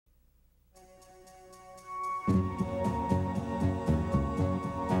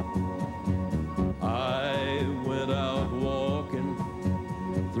I went out walking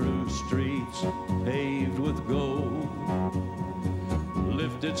through streets paved with gold,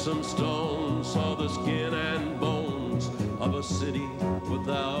 lifted some stones, saw the skin and bones of a city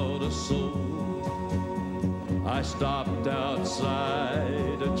without a soul. I stopped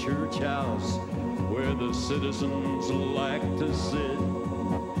outside a church house where the citizens like to sit.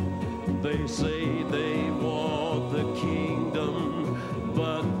 They say they want the kingdom,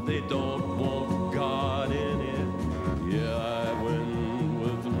 but they don't want God in it. Yeah, I went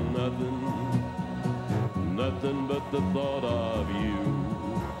with nothing but the thought of you.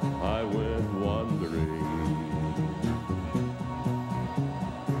 I went wandering.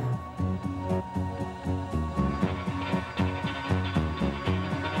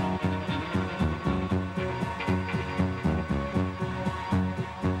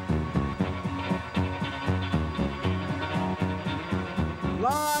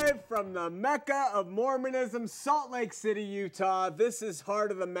 Live from the Mecca of Mormonism, Salt Lake City, Utah. This is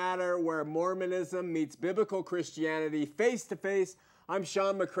Heart of the Matter, where Mormonism meets biblical Christianity face to face. I'm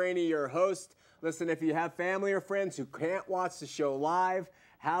Sean McCraney, your host. Listen, if you have family or friends who can't watch the show live,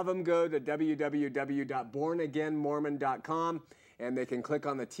 have them go to www.bornagainmormon.com and they can click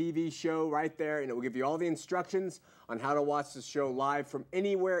on the TV show right there, and it will give you all the instructions on how to watch the show live from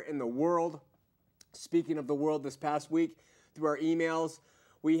anywhere in the world. Speaking of the world, this past week, through our emails,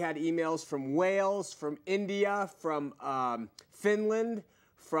 we had emails from Wales, from India, from Finland,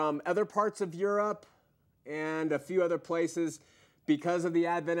 from other parts of Europe, and a few other places. Because of the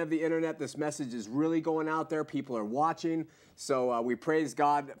advent of the internet, this message is really going out there. People are watching, so we praise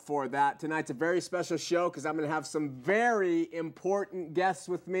God for that. Tonight's a very special show because I'm going to have some very important guests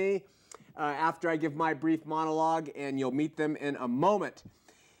with me after I give my brief monologue, and you'll meet them in a moment.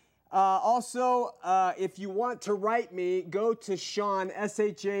 Also, if you want to write me, go to Shawn,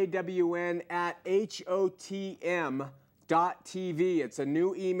 S-H-A-W-N, at HOTM.TV. It's a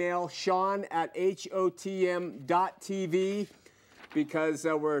new email, Shawn at HOTM.TV, because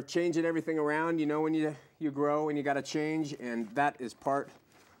we're changing everything around. You know, when you grow and you got to change, and that is part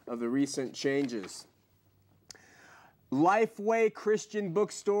of the recent changes. Lifeway Christian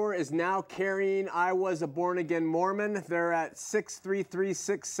Bookstore is now carrying I Was a Born Again Mormon. They're at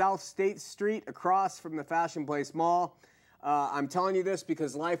 6336 South State Street, across from the Fashion Place Mall. I'm telling you this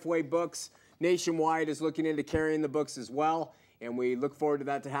because Lifeway Books nationwide is looking into carrying the books as well, and we look forward to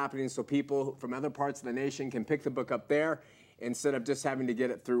that happening so people from other parts of the nation can pick the book up there instead of just having to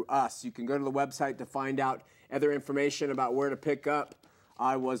get it through us. You can go to the website to find out other information about where to pick up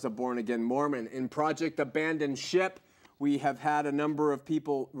I Was a Born Again Mormon. In Project Abandoned Ship, we have had a number of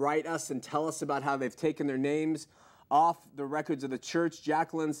people write us and tell us about how they've taken their names off the records of the church.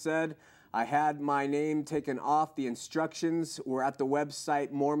 Jacqueline said, I had my name taken off. The instructions were at the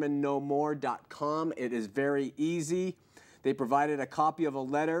website mormonnomore.com. It is very easy. They provided a copy of a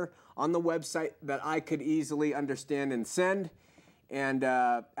letter on the website that I could easily understand and send. And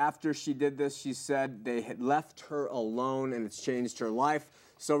after she did this, she said they had left her alone and it's changed her life.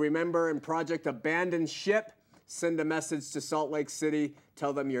 So remember, in Project Abandoned Ship, send a message to Salt Lake City.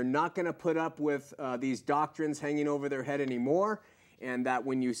 Tell them you're not going to put up with these doctrines hanging over their head anymore, and that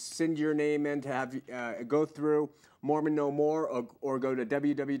when you send your name in to have go through Mormon No More, or go to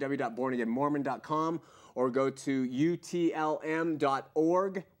www.bornagainmormon.com, or go to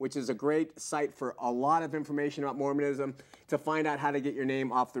utlm.org, which is a great site for a lot of information about Mormonism, to find out how to get your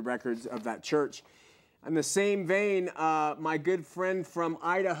name off the records of that church. In the same vein, my good friend from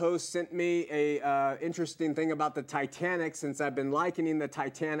Idaho sent me a interesting thing about the Titanic, since I've been likening the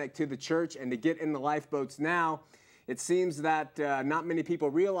Titanic to the church and to get in the lifeboats now. It seems that not many people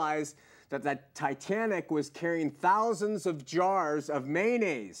realize that that Titanic was carrying thousands of jars of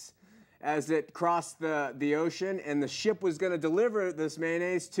mayonnaise as it crossed the ocean, and the ship was going to deliver this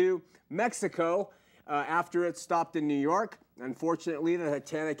mayonnaise to Mexico after it stopped in New York. Unfortunately, the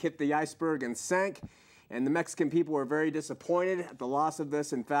Titanic hit the iceberg and sank. And the Mexican people were very disappointed at the loss of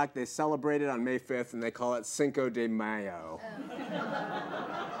this. In fact, they celebrated on May 5th, and they call it Cinco de Mayo.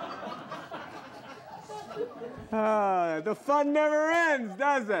 The fun never ends,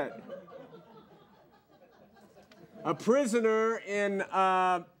 does it? A prisoner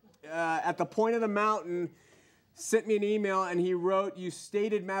at the point of the mountain sent me an email, and he wrote, you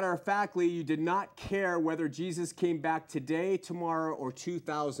stated matter-of-factly you did not care whether Jesus came back today, tomorrow, or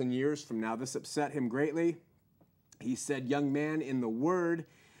 2,000 years from now. This upset him greatly. He said, young man, in the Word,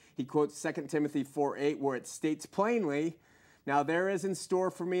 he quotes 2 Timothy 4:8, where it states plainly, now there is in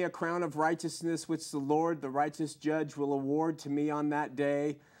store for me a crown of righteousness, which the Lord, the righteous judge, will award to me on that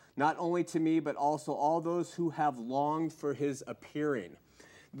day. not only to me, but also all those who have longed for his appearing.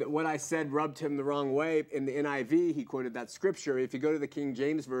 What I said rubbed him the wrong way. In the NIV, he quoted that scripture. If you go to the King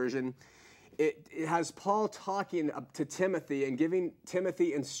James Version, it has Paul talking to Timothy and giving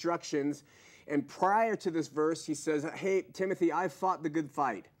Timothy instructions. And prior to this verse, he says, hey, Timothy, I've fought the good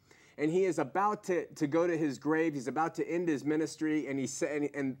fight. And he is about to go to his grave. He's about to end his ministry. And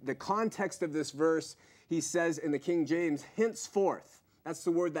and the context of this verse, he says in the King James, henceforth. That's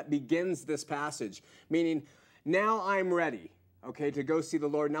the word that begins this passage, meaning now I'm ready, okay, to go see the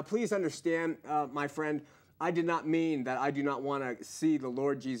Lord. Now, please understand, my friend, I did not mean that I do not want to see the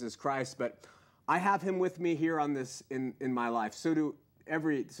Lord Jesus Christ, but I have him with me here on this in my life. So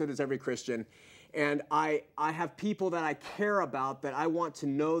does every Christian. And I have people that I care about that I want to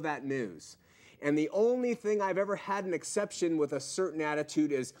know that news. And the only thing I've ever had an exception with a certain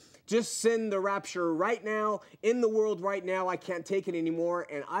attitude is just send the rapture right now, in the world right now. I can't take it anymore.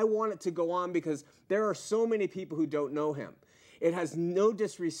 And I want it to go on because there are so many people who don't know him. It has no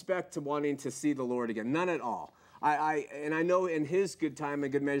disrespect to wanting to see the Lord again, none at all. And I know in his good time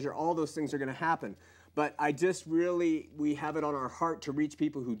and good measure, all those things are going to happen. But we have it on our heart to reach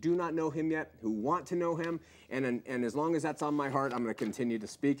people who do not know him yet, who want to know him. And as long as that's on my heart, I'm going to continue to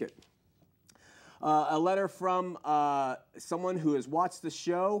speak it. A letter from someone who has watched the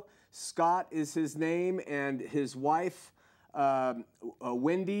show. Scott is his name, and his wife,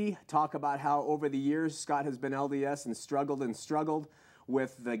 Wendy, talk about how over the years Scott has been LDS and struggled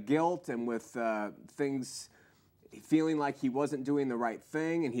with the guilt and with things, feeling like he wasn't doing the right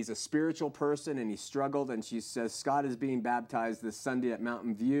thing, and he's a spiritual person, and he struggled, and she says Scott is being baptized this Sunday at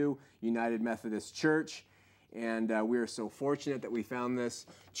Mountain View United Methodist Church, and we are so fortunate that we found this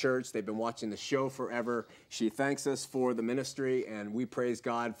church. They've been watching the show forever. She thanks us for the ministry, and we praise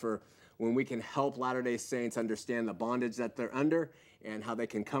God for when we can help Latter-day Saints understand the bondage that they're under and how they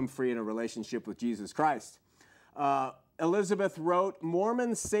can come free in a relationship with Jesus Christ. Elizabeth wrote,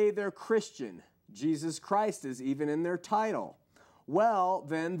 Mormons say they're Christian. Jesus Christ is even in their title. Well,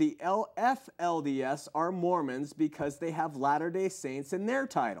 then the FLDS are Mormons because they have Latter-day Saints in their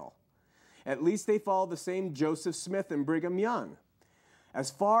title. At least they follow the same Joseph Smith and Brigham Young.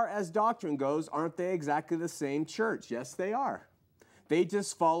 As far as doctrine goes, aren't they exactly the same church? Yes, they are. They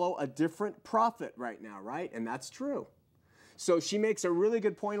just follow a different prophet right now, right? And that's true. So she makes a really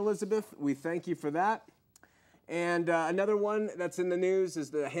good point, Elizabeth. We thank you for that. And another one that's in the news is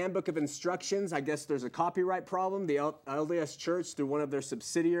the Handbook of Instructions. I guess there's a copyright problem. The LDS Church, through one of their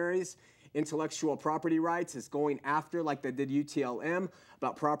subsidiaries, Intellectual Property Rights, is going after, like they did UTLM,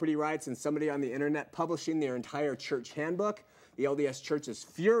 about property rights, and somebody on the internet publishing their entire church handbook. The LDS Church is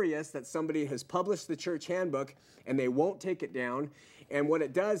furious that somebody has published the church handbook and they won't take it down. And what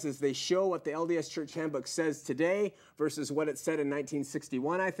it does is they show what the LDS Church handbook says today versus what it said in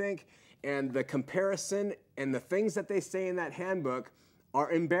 1961, I think. And the comparison and the things that they say in that handbook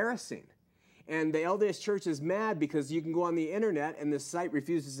are embarrassing. And the LDS Church is mad because you can go on the internet and the site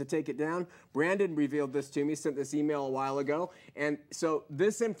refuses to take it down. Brandon revealed this to me, sent this email a while ago. And so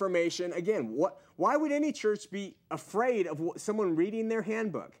this information, again, why would any church be afraid of someone reading their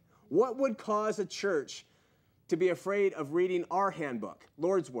handbook? What would cause a church to be afraid of reading our handbook,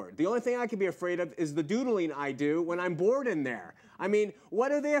 Lord's Word? The only thing I can be afraid of is the doodling I do when I'm bored in there. I mean,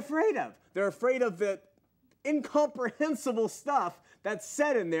 what are they afraid of? They're afraid of the incomprehensible stuff that's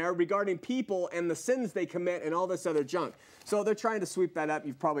said in there regarding people and the sins they commit and all this other junk. So they're trying to sweep that up.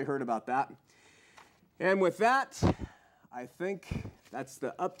 You've probably heard about that. And with that, I think that's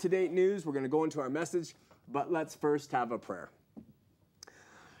the up-to-date news. We're going to go into our message, but let's first have a prayer.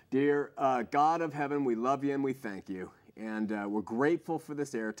 Dear God of heaven, we love you and we thank you. And we're grateful for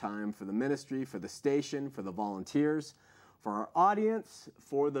this airtime, for the ministry, for the station, for the volunteers, for our audience,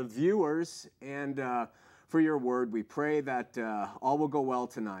 for the viewers, and for your word. We pray that all will go well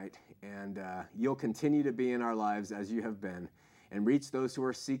tonight, and you'll continue to be in our lives as you have been, and reach those who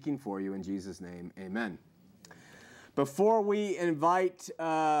are seeking for you in Jesus' name. Amen. Before we invite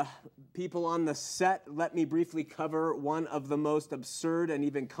people on the set, let me briefly cover one of the most absurd and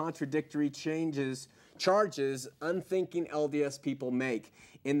even contradictory charges unthinking LDS people make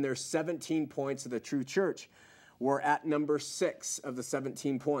in their 17 points of the true church. We're at number 6 of the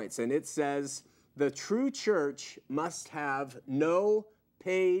 17 points, and it says, the true church must have no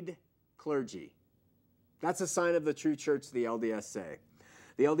paid clergy. That's a sign of the true church, the LDS say.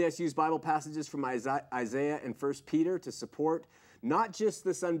 The LDS use Bible passages from Isaiah and 1 Peter to support not just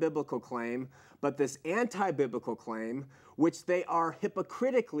this unbiblical claim, but this anti-biblical claim, which they are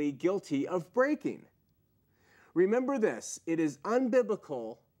hypocritically guilty of breaking. Remember this, it is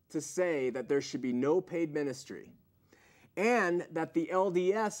unbiblical to say that there should be no paid ministry. and that the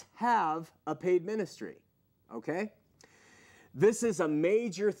LDS have a paid ministry, okay? This is a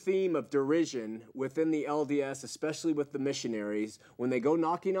major theme of derision within the LDS, especially with the missionaries, when they go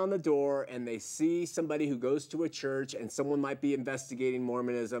knocking on the door and they see somebody who goes to a church and someone might be investigating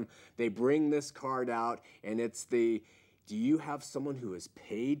Mormonism, they bring this card out and it's the, do you have someone who is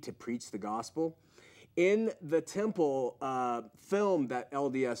paid to preach the gospel? In the temple film that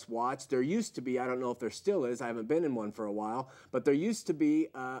LDS watched, there used to be, I don't know if there still is, I haven't been in one for a while, but there used to be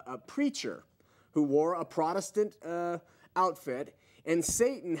a preacher who wore a Protestant outfit, and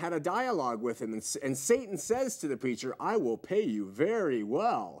Satan had a dialogue with him, and Satan says to the preacher, I will pay you very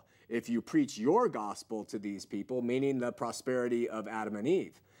well if you preach your gospel to these people, meaning the prosperity of Adam and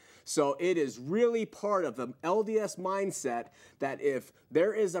Eve. So it is really part of the LDS mindset that if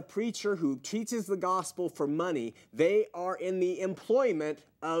there is a preacher who teaches the gospel for money, they are in the employment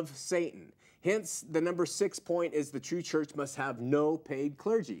of Satan. Hence, the number 6 point is the true church must have no paid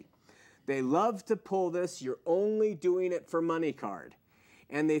clergy. They love to pull this, you're only doing it for money card.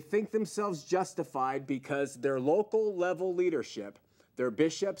 And they think themselves justified because their local level leadership, their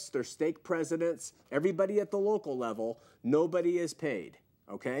bishops, their stake presidents, everybody at the local level, nobody is paid,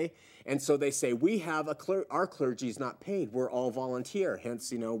 okay? And so they say, we have our clergy is not paid, we're all volunteer.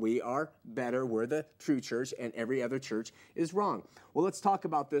 Hence, we are better, we're the true church, and every other church is wrong. Well, let's talk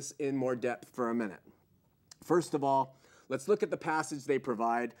about this in more depth for a minute. First of all, let's look at the passage they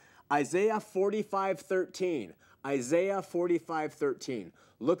provide. Isaiah 45:13. Isaiah 45:13.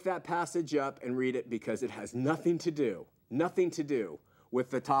 Look that passage up and read it because it has nothing to do with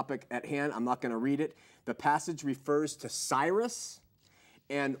the topic at hand. I'm not going to read it. The passage refers to Cyrus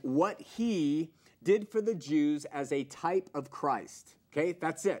and what he did for the Jews as a type of Christ. Okay,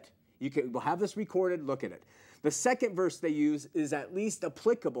 that's it. We'll have this recorded. Look at it. The second verse they use is at least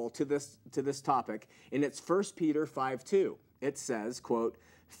applicable to this topic, and it's 1 Peter 5:2. It says, quote,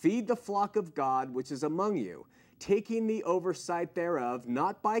 feed the flock of God which is among you, taking the oversight thereof,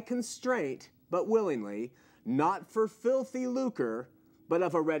 not by constraint, but willingly, not for filthy lucre, but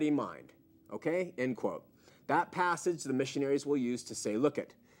of a ready mind. Okay, end quote. That passage the missionaries will use to say, look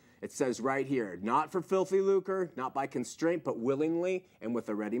it says right here, not for filthy lucre, not by constraint, but willingly and with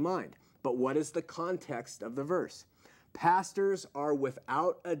a ready mind. But what is the context of the verse? Pastors are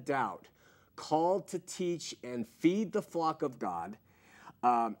without a doubt called to teach and feed the flock of God.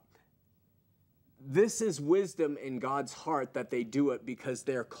 This is wisdom in God's heart that they do it because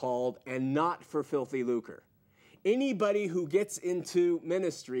they're called and not for filthy lucre. Anybody who gets into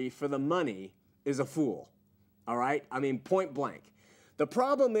ministry for the money is a fool, all right? I mean, point blank. The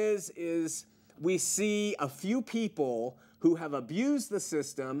problem is we see a few people who have abused the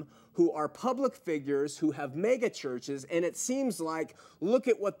system, who are public figures, who have mega churches, and it seems like, look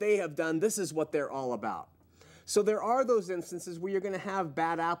at what they have done, this is what they're all about. So there are those instances where you're going to have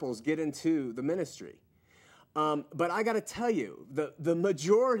bad apples get into the ministry. But I got to tell you, the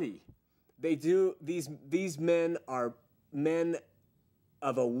majority, these men are men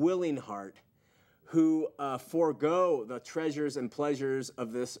of a willing heart who forego the treasures and pleasures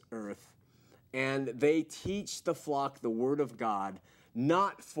of this earth, and they teach the flock the word of God,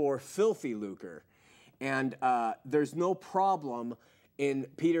 not for filthy lucre. And there's no problem in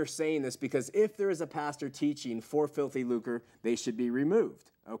Peter saying this, because if there is a pastor teaching for filthy lucre, they should be removed,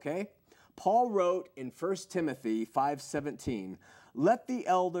 okay? Paul wrote in 1 Timothy 5:17, let the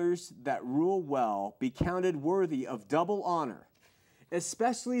elders that rule well be counted worthy of double honor,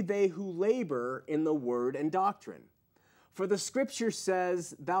 especially they who labor in the word and doctrine. For the scripture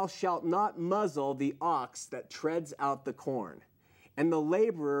says, thou shalt not muzzle the ox that treads out the corn, and the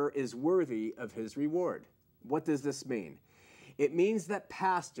laborer is worthy of his reward. What does this mean? It means that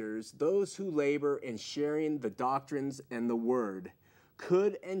pastors, those who labor in sharing the doctrines and the word,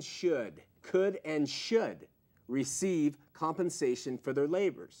 could and should receive compensation for their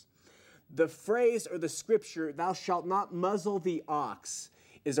labors. The phrase or the scripture, thou shalt not muzzle the ox,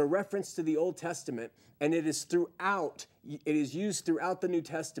 is a reference to the Old Testament, and it is used throughout the New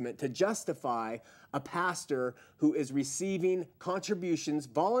Testament to justify a pastor who is receiving contributions,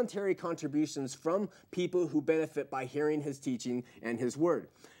 voluntary contributions from people who benefit by hearing his teaching and his word.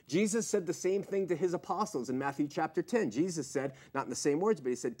 Jesus said the same thing to his apostles in Matthew chapter 10. Jesus said, not in the same words, but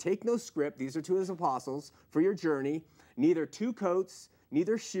he said, take no scrip, these are to his apostles, for your journey, neither two coats,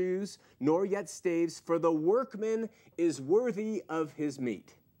 neither shoes, nor yet staves, for the workman is worthy of his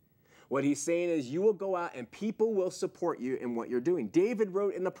meat. What he's saying is you will go out and people will support you in what you're doing. David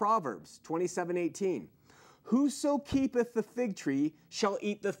wrote in the Proverbs 27:18, whoso keepeth the fig tree shall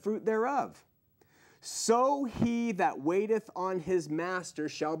eat the fruit thereof. So he that waiteth on his master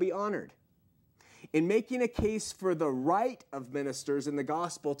shall be honored. In making a case for the right of ministers in the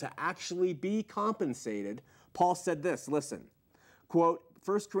gospel to actually be compensated, Paul said this, listen, quote,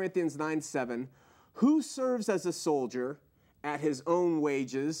 1 Corinthians 9:7, who serves as a soldier at his own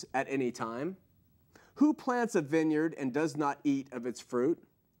wages at any time? Who plants a vineyard and does not eat of its fruit?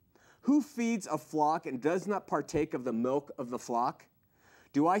 Who feeds a flock and does not partake of the milk of the flock?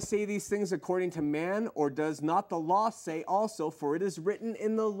 Do I say these things according to man, or does not the law say also, for it is written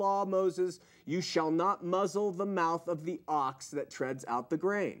in the law, Moses, you shall not muzzle the mouth of the ox that treads out the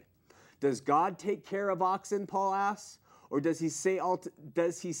grain. Does God take care of oxen, Paul asks, or does he say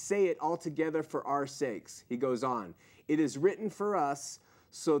it altogether for our sakes? He goes on, it is written for us,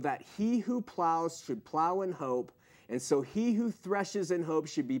 so that he who plows should plow in hope, and so he who threshes in hope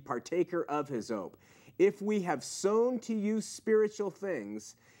should be partaker of his hope. If we have sown to you spiritual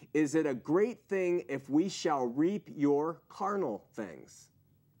things, is it a great thing if we shall reap your carnal things?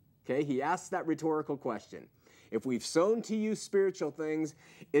 Okay, he asks that rhetorical question. If we've sown to you spiritual things,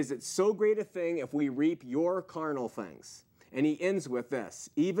 is it so great a thing if we reap your carnal things? And he ends with this,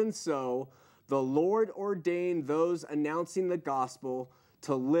 even so, the Lord ordained those announcing the gospel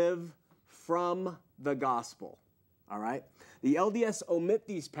to live from the gospel. All right? The LDS omit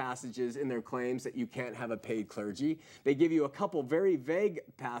these passages in their claims that you can't have a paid clergy. They give you a couple very vague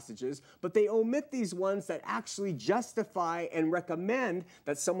passages, but they omit these ones that actually justify and recommend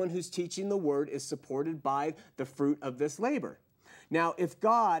that someone who's teaching the word is supported by the fruit of this labor. Now, if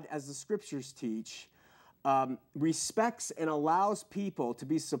God, as the scriptures teach, respects and allows people to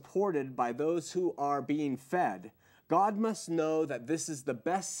be supported by those who are being fed, God must know that this is the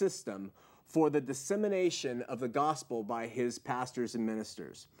best system for the dissemination of the gospel by his pastors and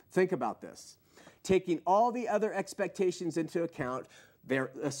ministers. Think about this. Taking all the other expectations into account,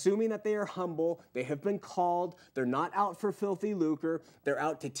 they're assuming that they are humble, they have been called, they're not out for filthy lucre, they're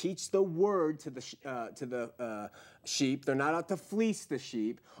out to teach the word to the sheep, they're not out to fleece the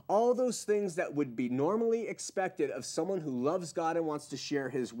sheep. All those things that would be normally expected of someone who loves God and wants to share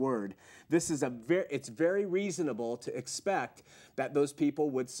his word. It's very reasonable to expect that those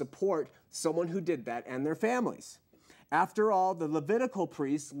people would support someone who did that and their families. After all, the Levitical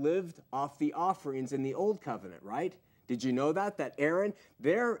priests lived off the offerings in the Old Covenant, right? Did you know that? That Aaron,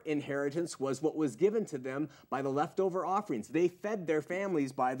 their inheritance was what was given to them by the leftover offerings. They fed their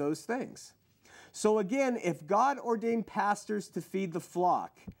families by those things. So again, if God ordained pastors to feed the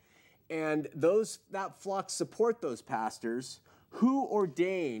flock, and that flock support those pastors, who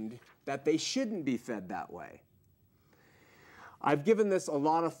ordained that they shouldn't be fed that way? I've given this a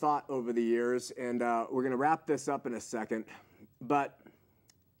lot of thought over the years, and we're going to wrap this up in a second. But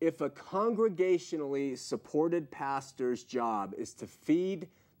if a congregationally supported pastor's job is to feed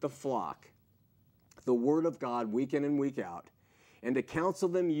the flock, the Word of God week in and week out, and to counsel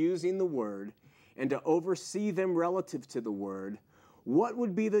them using the Word, and to oversee them relative to the Word, what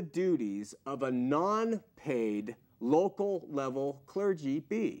would be the duties of a non-paid local level clergy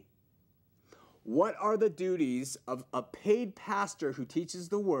be? What are the duties of a paid pastor who teaches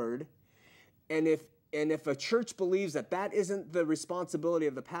the word? And if a church believes that that isn't the responsibility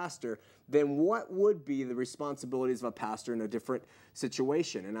of the pastor, then what would be the responsibilities of a pastor in a different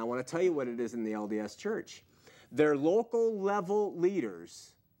situation? And I want to tell you what it is in the LDS church. Their local level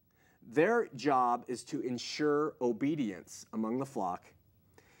leaders, their job is to ensure obedience among the flock.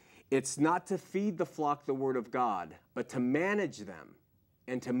 It's not to feed the flock the word of God, but to manage them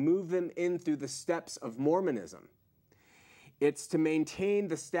and to move them in through the steps of Mormonism. It's to maintain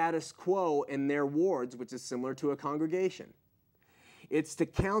the status quo in their wards, which is similar to a congregation. It's to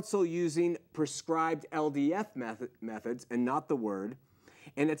counsel using prescribed LDS methods and not the word.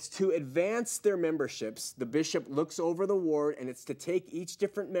 And it's to advance their memberships. The bishop looks over the ward, and it's to take each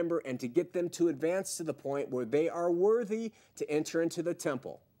different member and to get them to advance to the point where they are worthy to enter into the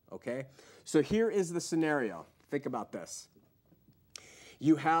temple. Okay? So here is the scenario. Think about this.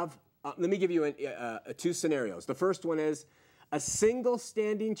 You have, let me give you two scenarios. The first one is a single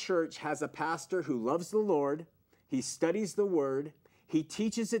standing church has a pastor who loves the Lord, he studies the word, he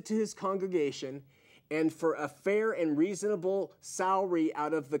teaches it to his congregation, and for a fair and reasonable salary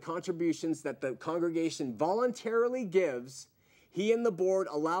out of the contributions that the congregation voluntarily gives, he and the board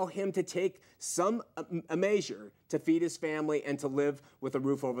allow him to take a measure to feed his family and to live with a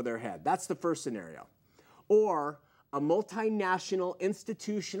roof over their head. That's the first scenario. Or a multinational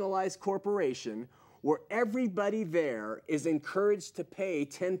institutionalized corporation where everybody there is encouraged to pay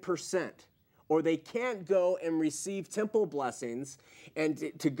 10%, or they can't go and receive temple blessings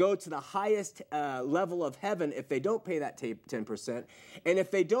and to go to the highest level of heaven if they don't pay that 10%. And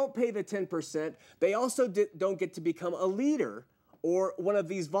if they don't pay the 10%, they also don't get to become a leader or one of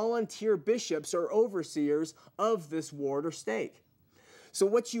these volunteer bishops or overseers of this ward or stake. So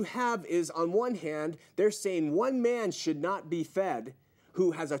what you have is, on one hand, they're saying one man should not be fed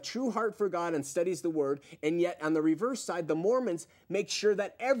who has a true heart for God and studies the word, and yet on the reverse side, the Mormons make sure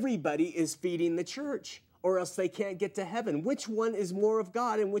that everybody is feeding the church, or else they can't get to heaven. Which one is more of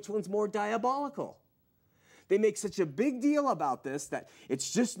God and which one's more diabolical? They make such a big deal about this that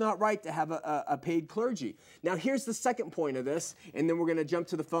it's just not right to have a paid clergy. Now, here's the second point of this, and then we're going to jump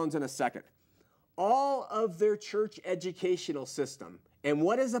to the phones in a second. All of their church educational system, and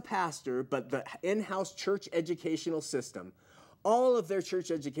what is a pastor but the in-house church educational system, all of their church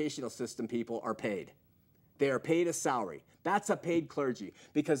educational system people are paid. They are paid a salary. That's a paid clergy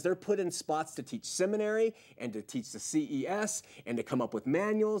because they're put in spots to teach seminary and to teach the CES and to come up with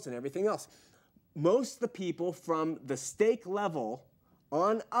manuals and everything else. Most of the people from the stake level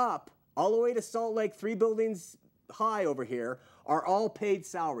on up, all the way to Salt Lake, 3 buildings high over here, are all paid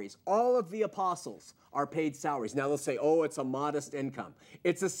salaries. All of the apostles are paid salaries. Now they'll say, oh, it's a modest income.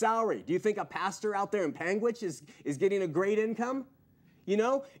 It's a salary. Do you think a pastor out there in Panguitch is getting a great income? You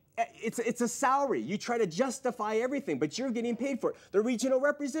know, it's a salary. You try to justify everything, but you're getting paid for it. The regional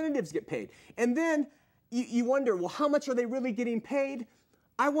representatives get paid. And then you wonder, well, how much are they really getting paid?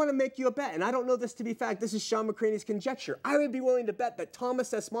 I want to make you a bet, and I don't know this to be fact. This is Sean McCraney's conjecture. I would be willing to bet that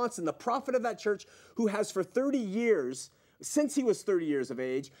Thomas S. Monson, the prophet of that church, who has for 30 years, since he was 30 years of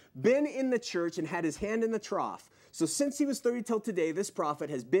age, been in the church and had his hand in the trough. So since he was 30 till today, this prophet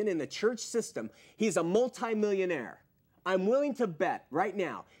has been in the church system. He's a multimillionaire. I'm willing to bet right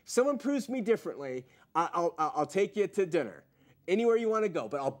now, if someone proves me differently, I'll take you to dinner. Anywhere you want to go,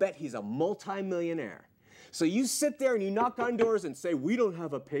 but I'll bet he's a multimillionaire. So you sit there and you knock on doors and say, we don't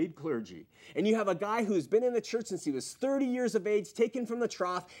have a paid clergy. And you have a guy who's been in the church since he was 30 years of age, taken from the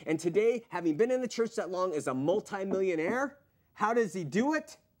trough, and today, having been in the church that long, is a multimillionaire. How does he do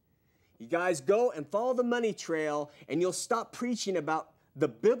it? You guys go and follow the money trail, and you'll stop preaching about the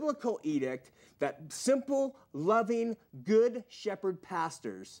biblical edict that simple, loving, good shepherd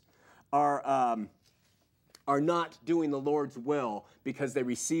pastors are not doing the Lord's will because they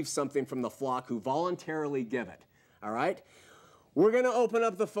receive something from the flock who voluntarily give it. All right? We're going to open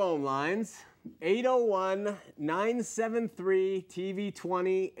up the phone lines.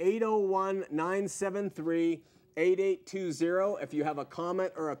 801-973-TV20, 801-973-8820. If you have a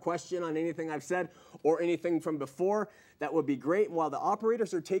comment or a question on anything I've said or anything from before, that would be great. And while the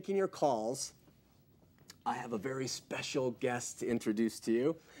operators are taking your calls, I have a very special guest to introduce to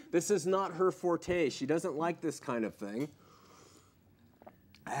you. This is not her forte. She doesn't like this kind of thing.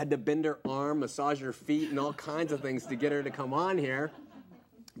 I had to bend her arm, massage her feet, and all kinds of things to get her to come on here.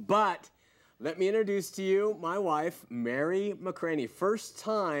 But let me introduce to you my wife, Mary McCraney. First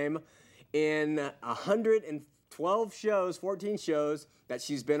time in 112 shows, 14 shows, that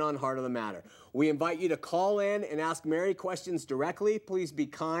she's been on Heart of the Matter. We invite you to call in and ask Mary questions directly. Please be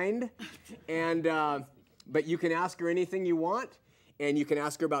kind. But you can ask her anything you want, and you can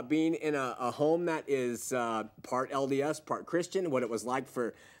ask her about being in a home that is part LDS, part Christian, what it was like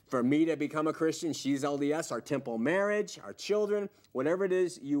for me to become a Christian. She's LDS, our temple marriage, our children, whatever it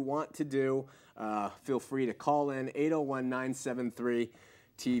is you want to do, feel free to call in,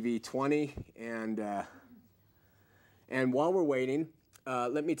 801-973-TV20. And while we're waiting,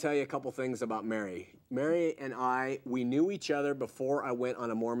 let me tell you a couple things about Mary. Mary and I, we knew each other before I went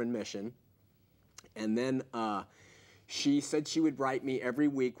on a Mormon mission. And then she said she would write me every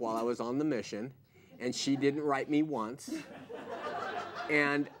week while I was on the mission, and she didn't write me once.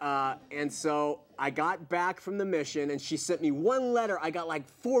 And so I got back from the mission, and she sent me one letter. I got like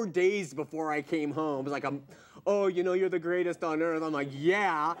 4 days before I came home. It was like, oh, you know, you're the greatest on earth. I'm like,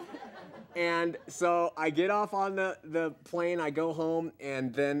 yeah. And so I get off on the plane, I go home,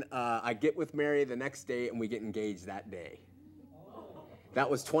 and then I get with Mary the next day, and we get engaged that day. That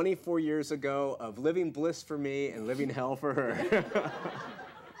was 24 years ago of living bliss for me and living hell for her.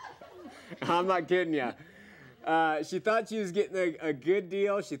 I'm not kidding you. She thought she was getting a good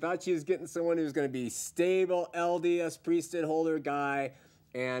deal. She thought she was getting someone who was going to be stable, LDS priesthood holder guy.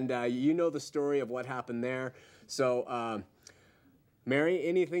 And you know the story of what happened there. So, Mary,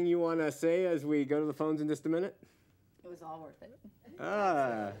 anything you want to say as we go to the phones in just a minute? It was all worth it.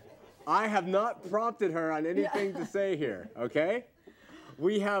 I have not prompted her on anything to say here, okay?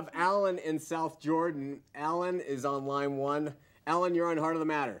 We have Alan in South Jordan. Alan is on line 1. Alan, you're on Heart of the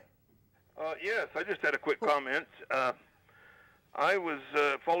Matter. Yes, I just had a quick comment. I was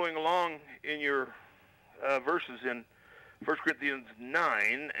following along in your verses in 1 Corinthians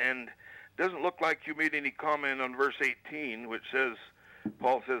 9, and it doesn't look like you made any comment on verse 18, which says,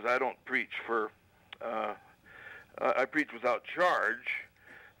 Paul says, I don't preach for I preach without charge,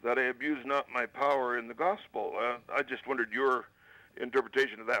 that I abuse not my power in the gospel. I just wondered your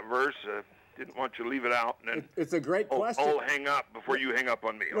interpretation of that verse. Didn't want you to leave it out. And then It's a great question. I'll hang up before you hang up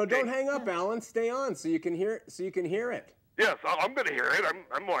on me. No, Okay? don't hang up, Alan. Stay on so you can hear it. Yes, I'm going to hear it.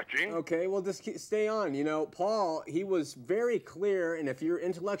 I'm watching. Okay, well, just stay on. You know, Paul, he was very clear, and if you're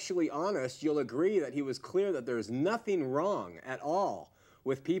intellectually honest, you'll agree that he was clear that there's nothing wrong at all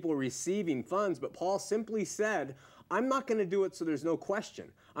with people receiving funds. But Paul simply said, I'm not going to do it so there's no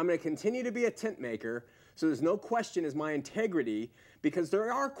question. I'm going to continue to be a tent maker so there's no question is my integrity, because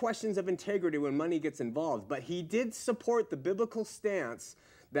there are questions of integrity when money gets involved. But he did support the biblical stance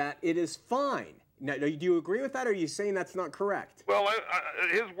that it is fine. Now, do you agree with that, or are you saying that's not correct? Well,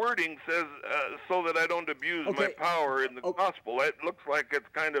 his wording says, so that I don't abuse my power in the gospel. It looks like it's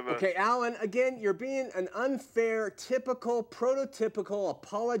kind of a... Okay, Alan, again, you're being an unfair, typical, prototypical,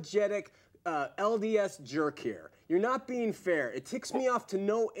 apologetic LDS jerk here. You're not being fair. It ticks me off to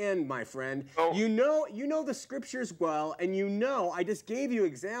no end, my friend. Oh. You know the scriptures well, and you know I just gave you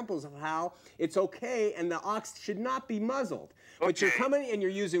examples of how it's okay and the ox should not be muzzled. But you're coming and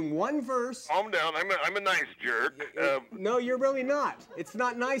you're using one verse. Calm down. I'm a nice jerk. No, you're really not. It's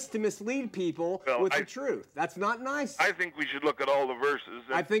not nice to mislead people with the truth. That's not nice. I think we should look at all the verses.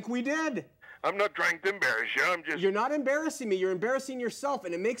 I think we did. I'm not trying to embarrass you. I'm just... You're not embarrassing me. You're embarrassing yourself,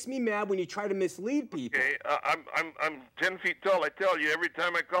 and it makes me mad when you try to mislead people. Okay, I'm 10 feet tall. I tell you, every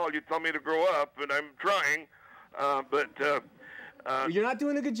time I call, you tell me to grow up, and I'm trying, You're not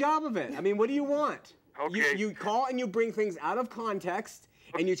doing a good job of it. I mean, what do you want? Okay. You call and you bring things out of context,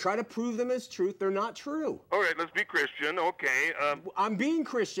 and you try to prove them as truth. They're not true. All right, let's be Christian. Okay. I'm being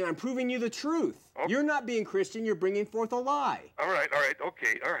Christian. I'm proving you the truth. Okay. You're not being Christian. You're bringing forth a lie. All right.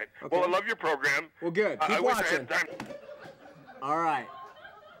 Okay, all right. Well, I love your program. Well, good. Keep I wish I watching. had time. All right.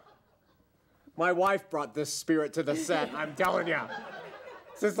 My wife brought this spirit to the set, I'm telling you.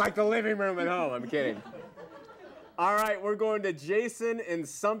 It's just like the living room at home. I'm kidding. All right, we're going to Jason in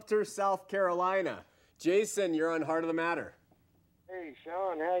Sumter, South Carolina. Jason, you're on Heart of the Matter. Hey,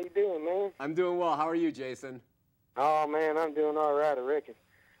 Sean, how you doing, man? I'm doing well. How are you, Jason? Oh, man, I'm doing all right, I reckon.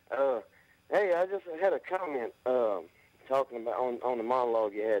 Hey, I just had a comment talking about on the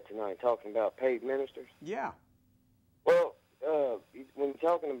monologue you had tonight, talking about paid ministers. Yeah. Well, when you're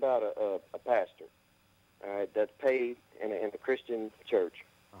talking about a pastor, all right, that's paid in a Christian church,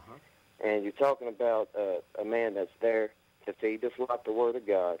 and you're talking about a man that's there to feed the flock the Word of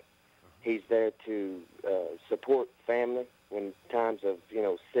God. He's there to support family when times of,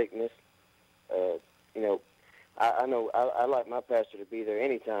 sickness. I know I like my pastor to be there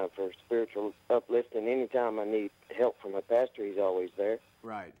anytime for spiritual uplifting. Anytime I need help from a pastor, he's always there.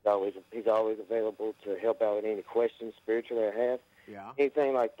 Right. He's always available to help out with any questions spiritually I have. Yeah.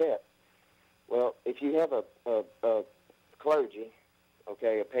 Anything like that. Well, if you have a clergy,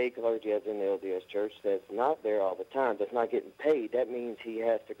 okay, a paid clergy as in the LDS church that's not there all the time, that's not getting paid, that means he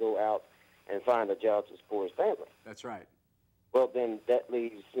has to go out and find a job to support his family. That's right. Well, then that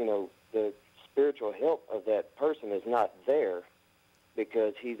leaves, the spiritual help of that person is not there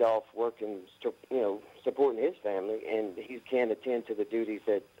because he's off working, supporting his family, and he can't attend to the duties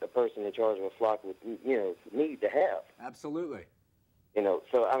that a person in charge of a flock would, need to have. Absolutely.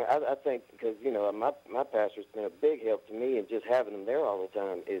 So I think because, my pastor's been a big help to me, and just having him there all the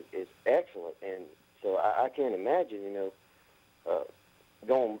time is excellent. And so I can't imagine,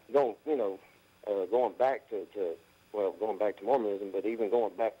 going back going back to Mormonism, but even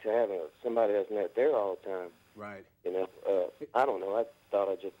going back to having somebody that's not there all the time. Right. I don't know. I thought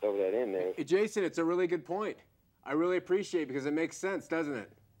I'd just throw that in there. Jason, it's a really good point. I really appreciate it because it makes sense, doesn't it?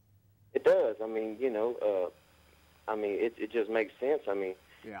 It does. I mean, it just makes sense. I mean,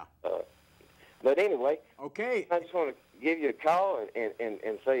 yeah. But anyway, okay. I just want to give you a call and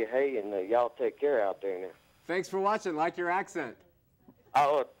say hey, and y'all take care out there now. Thanks for watching. Like your accent.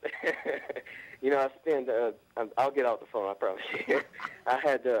 Oh, I spend. I'll get off the phone. I promise you. I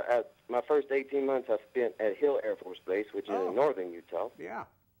had my first 18 months I spent at Hill Air Force Base, which is in northern Utah. Yeah.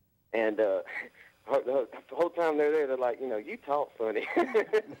 And the whole time they're there, they're like, you talk funny.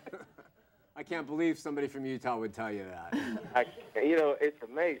 I can't believe somebody from Utah would tell you that. It's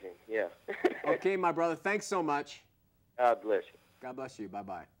amazing. Yeah. Okay, my brother. Thanks so much. God bless you. God bless you.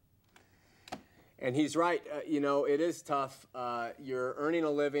 Bye-bye. And he's right. It is tough. You're earning a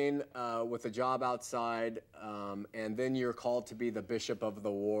living with a job outside, and then you're called to be the bishop of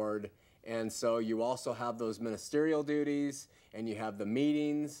the ward. And so you also have those ministerial duties, and you have the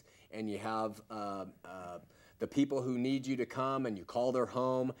meetings, and you have the people who need you to come, and you call their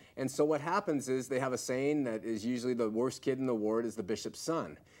home. And so what happens is they have a saying that is usually the worst kid in the ward is the bishop's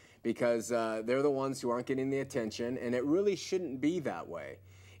son, because they're the ones who aren't getting the attention, and it really shouldn't be that way.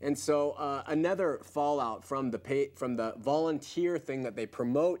 And so another fallout from the volunteer thing that they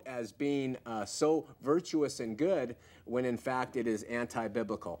promote as being so virtuous and good, when in fact it is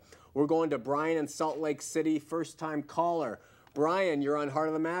anti-biblical. We're going to Brian in Salt Lake City, first-time caller. Brian, you're on Heart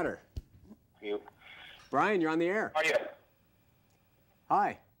of the Matter. You. Brian, you're on the air. How are you?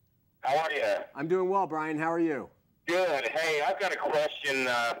 Hi. How are you? I'm doing well, Brian. How are you? Good. Hey, I've got a question.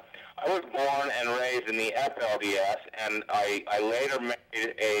 I was born and raised in the FLDS, and I later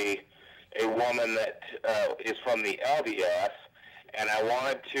married a woman that is from the LDS, and I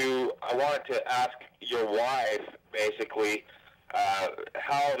wanted to ask your wife basically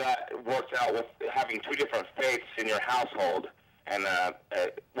how that works out with having two different faiths in your household, and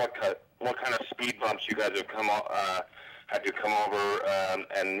what kind of speed bumps you guys have had to come over,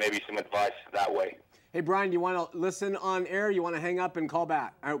 and maybe some advice that way. Hey, Brian, you want to listen on air? You want to hang up and call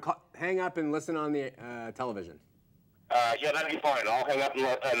back? Hang up and listen on the television. Yeah, that'd be fine. I'll hang up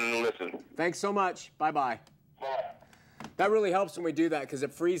and listen. Thanks so much. Bye-bye. Bye. That really helps when we do that because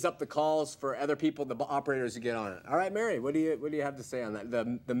it frees up the calls for other people, the operators, to get on it. All right, Mary, what do you have to say on that?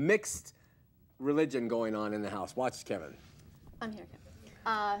 The mixed religion going on in the house. Watch Kevin. I'm here,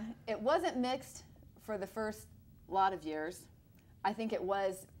 Kevin. It wasn't mixed for the first lot of years. I think it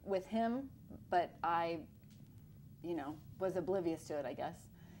was with him, but I, was oblivious to it, I guess.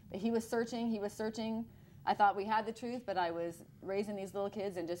 But he was searching. I thought we had the truth, but I was raising these little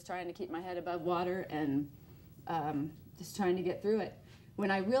kids and just trying to keep my head above water and just trying to get through it. When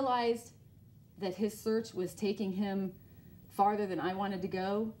I realized that his search was taking him farther than I wanted to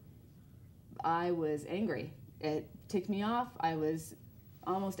go, I was angry. It ticked me off. I was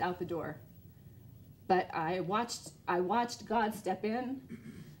almost out the door. But I watched God step in.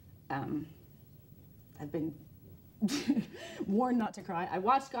 I've been warned not to cry. I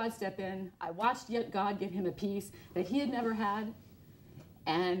watched God step in. I watched God give him a peace that he had never had.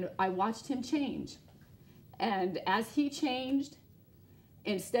 And I watched him change. And as he changed,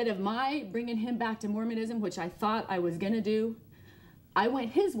 instead of my bringing him back to Mormonism, which I thought I was going to do, I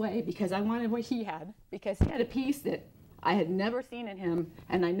went his way because I wanted what he had. Because he had a peace that I had never seen in him,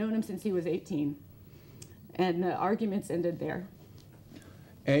 and I'd known him since he was 18. And the arguments ended there.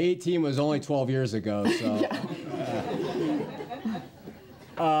 18 was only 12 years ago, so.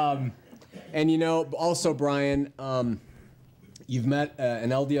 And also, Brian, you've met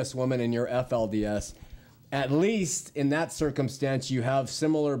an LDS woman in your FLDS. At least in that circumstance, you have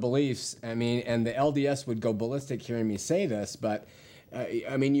similar beliefs. I mean, and the LDS would go ballistic hearing me say this, but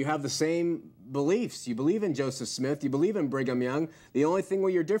you have the same beliefs. You believe in Joseph Smith. You believe in Brigham Young. The only thing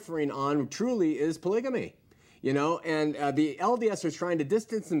where you're differing on truly is polygamy. And the LDS are trying to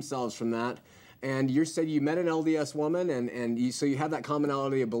distance themselves from that. And you said you met an LDS woman, so you have that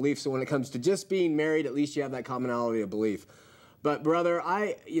commonality of belief. So when it comes to just being married, at least you have that commonality of belief. But brother,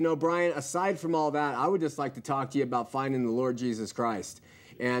 Brian, aside from all that, I would just like to talk to you about finding the Lord Jesus Christ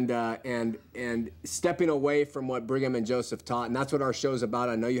and stepping away from what Brigham and Joseph taught. And that's what our show's about.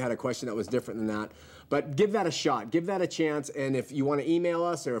 I know you had a question that was different than that. But give that a shot. Give that a chance. And if you want to email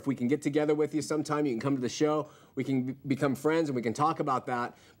us or if we can get together with you sometime, you can come to the show. We can become friends and we can talk about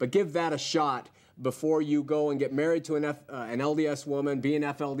that. But give that a shot before you go and get married to an LDS woman, be an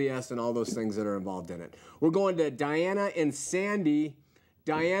FLDS, and all those things that are involved in it. We're going to Diana and Sandy.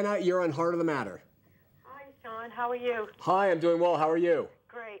 Diana, you're on Heart of the Matter. Hi, Sean. How are you? Hi, I'm doing well. How are you?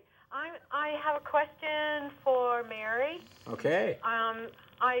 Great. I have a question for Mary. Okay.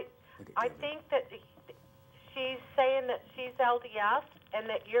 I think that she's saying that she's LDS and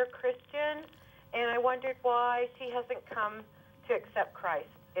that you're Christian, and I wondered why she hasn't come to accept Christ.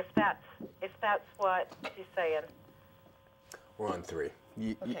 If that's what she's saying. We're on 3.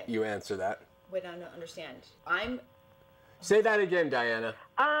 You answer that. Wait, I don't understand. Say that again, Diana.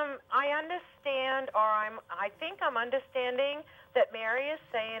 I understand, or I think I'm understanding that Mary is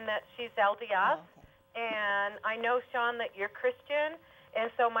saying that she's LDS, and I know, Sean, that you're Christian, and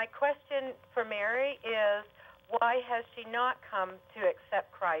so my question for Mary is, why has she not come to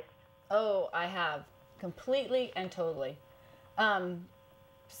accept Christ? Oh, I have. Completely and totally.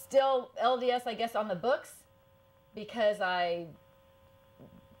 Still LDS, I guess, on the books, because I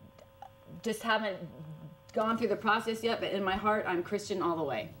just haven't gone through the process yet, but in my heart, I'm Christian all the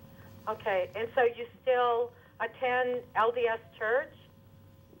way. Okay, and so you still attend LDS church?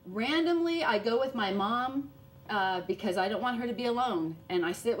 Randomly, I go with my mom because I don't want her to be alone, and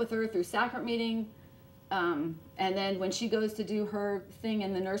I sit with her through sacrament meeting, and then when she goes to do her thing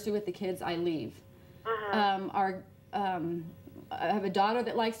in the nursery with the kids, I leave. I have a daughter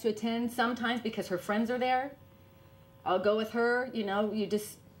that likes to attend sometimes because her friends are there. I'll go with her.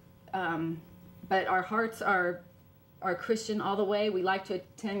 but our hearts are Christian all the way. We like to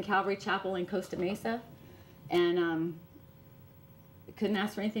attend Calvary Chapel in Costa Mesa, and couldn't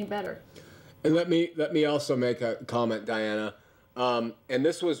ask for anything better. And let me also make a comment, Diana. And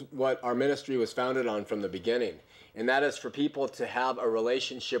this was what our ministry was founded on from the beginning. And that is for people to have a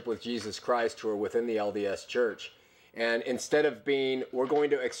relationship with Jesus Christ who are within the LDS Church. And instead of being, we're going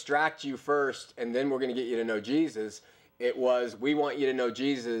to extract you first and then we're going to get you to know Jesus, it was, we want you to know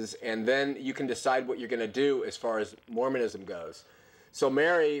Jesus and then you can decide what you're going to do as far as Mormonism goes. So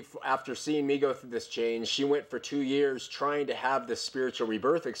Mary, after seeing me go through this change, she went for 2 years trying to have this spiritual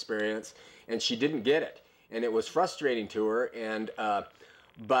rebirth experience, and she didn't get it. And it was frustrating to her, and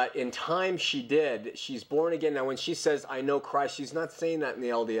but in time she did. She's born again. Now when she says, I know Christ, she's not saying that in the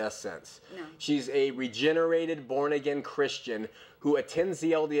LDS sense. No. She's a regenerated, born-again Christian who attends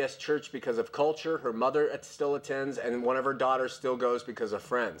the LDS Church because of culture. Her mother still attends, and one of her daughters still goes because of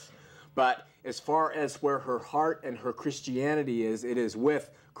friends. But as far as where her heart and her Christianity is, it is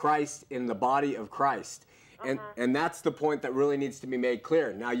with Christ in the body of Christ. And that's the point that really needs to be made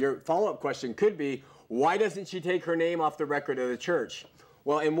clear. Now, your follow-up question could be, why doesn't she take her name off the record of the church?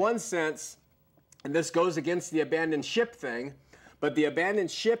 Well, in one sense, and this goes against the abandoned ship thing, but the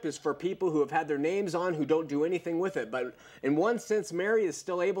abandoned ship is for people who have had their names on who don't do anything with it. But in one sense, Mary is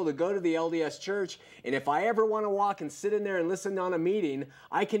still able to go to the LDS Church, and if I ever want to walk and sit in there and listen on a meeting,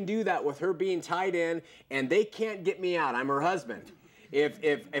 I can do that with her being tied in, and they can't get me out. I'm her husband.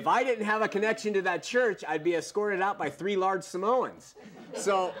 If I didn't have a connection to that church, I'd be escorted out by 3 large Samoans,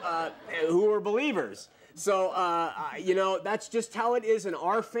 so who were believers. So, you know, that's just how it is in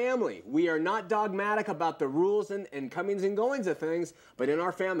our family. We are not dogmatic about the rules and comings and goings of things, but in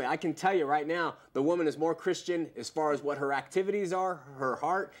our family, I can tell you right now, the woman is more Christian as far as what her activities are, her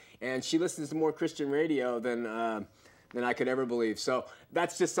heart, and she listens to more Christian radio than I could ever believe. So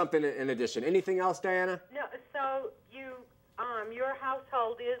that's just something in addition. Anything else, Diana? No, so your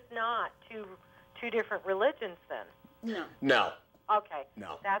household is not two different religions then? No. No. Okay.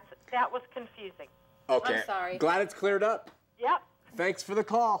 No. That was confusing. Okay. I'm sorry. Glad it's cleared up. Yep. Thanks for the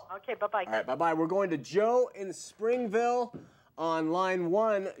call. Okay, bye-bye. All right, bye-bye. We're going to Joe in Springville on line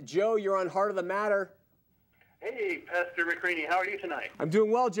 1. Joe, you're on Heart of the Matter. Hey, Pastor McCraney, how are you tonight? I'm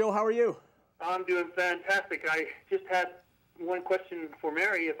doing well, Joe. How are you? I'm doing fantastic. I just had one question for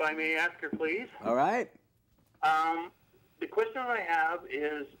Mary, if I may ask her, please. All right. The question I have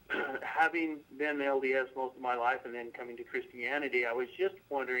is, having been LDS most of my life and then coming to Christianity, I was just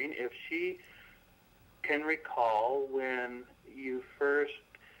wondering if she can recall when you first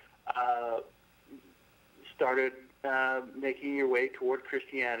started making your way toward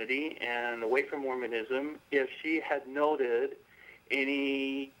Christianity and away from Mormonism, if she had noted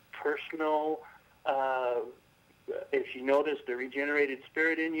any personal, if she noticed a regenerated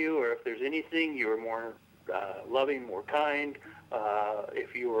spirit in you, or if there's anything you were more loving, more kind,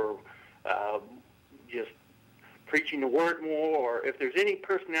 if you were just preaching the word more, or if there's any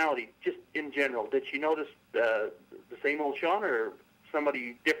personality just in general. Did she notice the same old Sean, or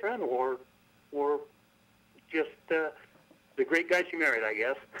somebody different, or just the great guy she married, I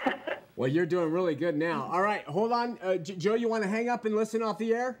guess? Well, you're doing really good now. All right, hold on. Joe, you want to hang up and listen off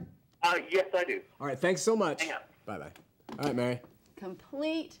the air? Yes, I do. All right, thanks so much. Hang up. Bye-bye. All right, Mary.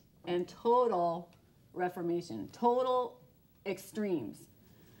 Complete and total reformation, total extremes.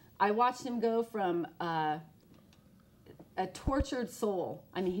 I watched him go from a tortured soul.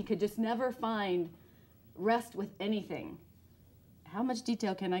 I mean, he could just never find rest with anything. How much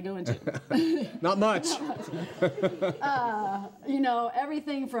detail can I go into? Not much. You know,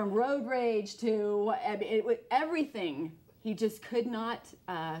 everything from road rage to everything. He just could not,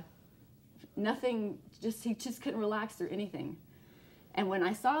 he just couldn't relax through anything. And when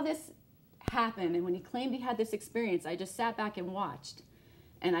I saw this happen, and when he claimed he had this experience, I just sat back and watched.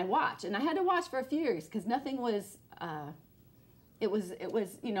 And I watched, and I had to watch for a few years because nothing was, it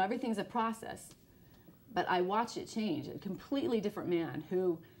was, you know, everything's a process. But I watched it change, a completely different man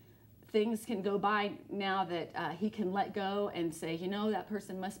who things can go by now that he can let go and say, you know, that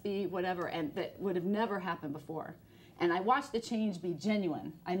person must be whatever, and that would have never happened before. And I watched the change be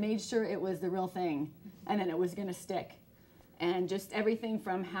genuine. I made sure it was the real thing, and then it was going to stick. And just everything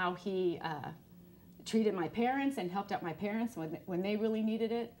from how he treated my parents and helped out my parents when they really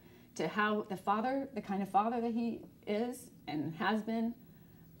needed it, to how the kind of father that he is and has been,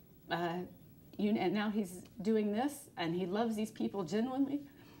 and now he's doing this, and he loves these people genuinely.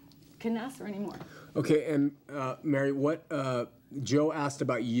 Couldn't ask for any more. Okay, and Mary, what Joe asked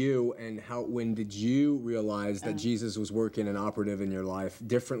about you and when did you realize that Jesus was working and operative in your life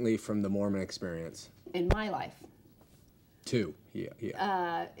differently from the Mormon experience? In my life. Two.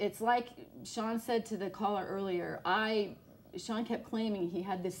 Yeah. It's like Sean said to the caller earlier. Sean kept claiming he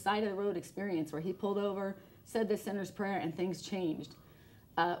had this side of the road experience where he pulled over, said the sinner's prayer, and things changed.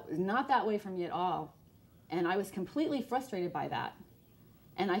 Not that way for me at all, and I was completely frustrated by that.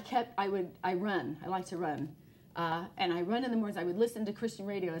 And I run. I like to run, and I run in the mornings. I would listen to Christian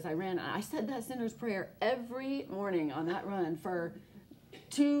radio as I ran. I said that sinner's prayer every morning on that run for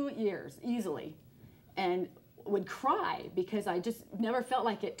 2 years easily, and would cry because I just never felt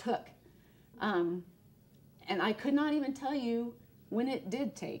like it took. And I could not even tell you when it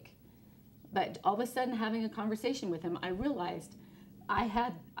did take. But all of a sudden, having a conversation with him, I realized I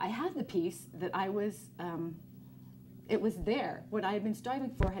had the peace that I was, it was there. What I had been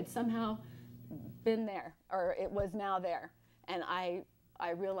striving for had somehow been there, or it was now there. And I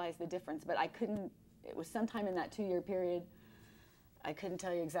realized the difference, but I couldn't, it was sometime in that 2-year period. I couldn't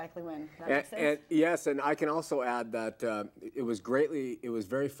tell you exactly when. That makes sense? And yes, and I can also add that it was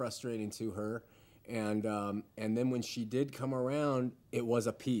very frustrating to her. And then when she did come around, it was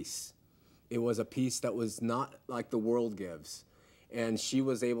a peace. It was a peace that was not like the world gives. And she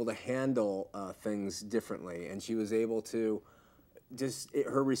was able to handle things differently. And she was able to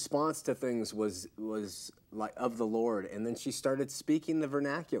her response to things was like of the Lord. And then she started speaking the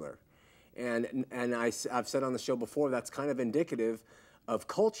vernacular. And I've said on the show before, that's kind of indicative of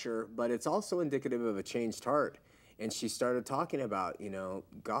culture, but it's also indicative of a changed heart. And she started talking about,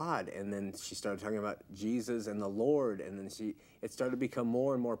 God, and then she started talking about Jesus and the Lord, and then it started to become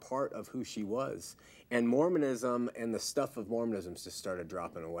more and more part of who she was. And Mormonism and the stuff of Mormonism just started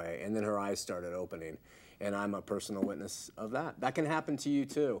dropping away, and then her eyes started opening. And I'm a personal witness of that. That can happen to you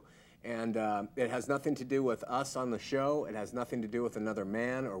too. And it has nothing to do with us on the show. It has nothing to do with another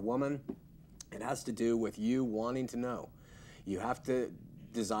man or woman. It has to do with you wanting to know. You have to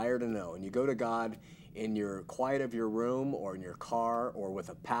desire to know. And you go to God in your quiet of your room or in your car or with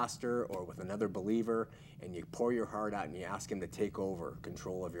a pastor or with another believer, and you pour your heart out and you ask him to take over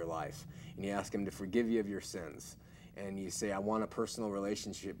control of your life. And you ask him to forgive you of your sins. And you say, I want a personal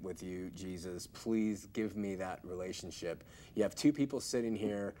relationship with you, Jesus. Please give me that relationship. You have two people sitting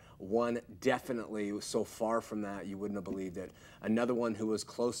here. One definitely was so far from that you wouldn't have believed it. Another one who was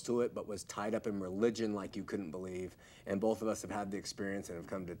close to it but was tied up in religion like you couldn't believe. And both of us have had the experience and have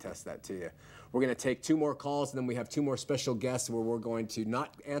come to test that to you. We're going to take 2 more calls, and then we have 2 more special guests where we're going to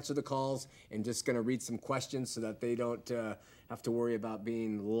not answer the calls and just going to read some questions so that they don't have to worry about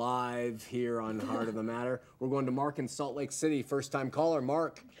being live here on Heart of the Matter. We're going to Mark in Salt Lake City. First-time caller.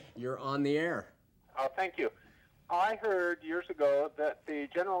 Mark, you're on the air. Oh, thank you. I heard years ago that the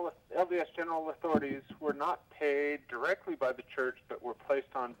LDS general authorities were not paid directly by the church, but were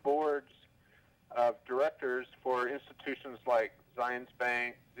placed on boards of directors for institutions like Zions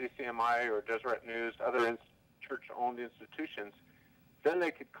Bank, ZCMI, or Deseret News, other church-owned institutions. Then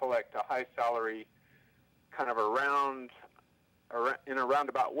they could collect a high salary kind of in a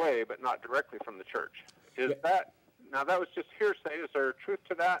roundabout way, but not directly from the church. Now that was just hearsay. Is there truth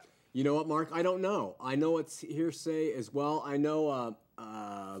to that? You know what, Mark? I don't know. I know it's hearsay as well. I know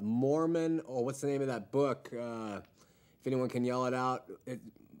Mormon, what's the name of that book? If anyone can yell it out.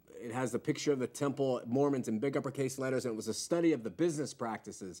 It has the picture of the temple, Mormons in big uppercase letters, and it was a study of the business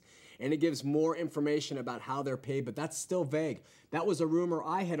practices. And it gives more information about how they're paid, but that's still vague. That was a rumor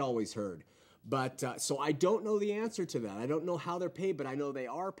I had always heard. But so I don't know the answer to that. I don't know how they're paid, but I know they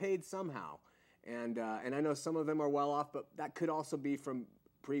are paid somehow. And I know some of them are well off, but that could also be from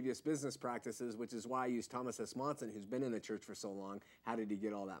previous business practices, which is why I use Thomas S. Monson, who's been in the church for so long. How did he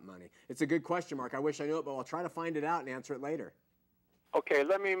get all that money? It's a good question, Mark. I wish I knew it, but I'll try to find it out and answer it later. Okay,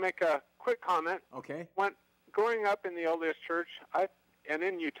 let me make a quick comment. Okay. When growing up in the LDS Church and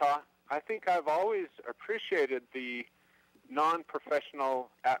in Utah, I think I've always appreciated the non-professional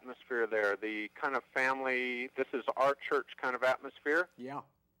atmosphere there, the kind of family, this is our church kind of atmosphere. Yeah.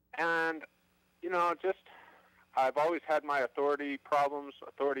 And, I've always had my authority problems,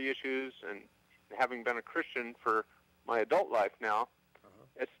 authority issues, and having been a Christian for my adult life now,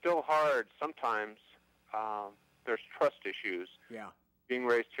 it's still hard sometimes. There's trust issues. Yeah. Being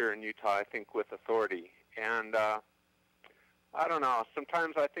raised here in Utah, I think, with authority. And I don't know.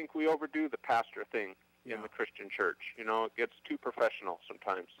 Sometimes I think we overdo the pastor thing in the Christian church. It gets too professional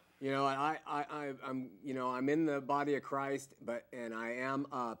sometimes. I'm in the body of Christ, and I am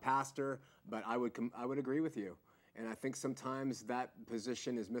a pastor, but I would agree with you. And I think sometimes that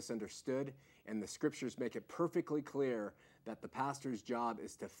position is misunderstood, and the scriptures make it perfectly clear that the pastor's job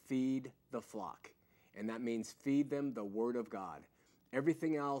is to feed the flock. And that means feed them the word of God.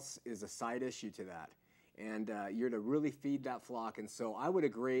 Everything else is a side issue to that. And you're to really feed that flock. And so I would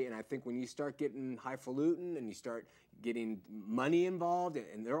agree. And I think when you start getting highfalutin and you start getting money involved,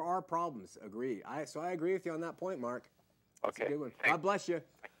 and there are problems, agreed. So I agree with you on that point, Mark. That's Okay. a good one. God bless you.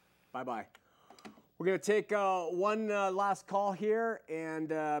 Bye-bye. We're going to take one last call here and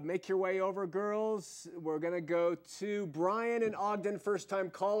make your way over, girls. We're going to go to Brian in Ogden, first-time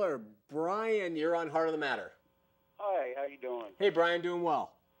caller. Brian, you're on Heart of the Matter. Hi, how you doing? Hey, Brian, doing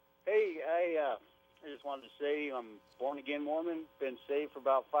well. Hey, I just wanted to say I'm born-again Mormon, been saved for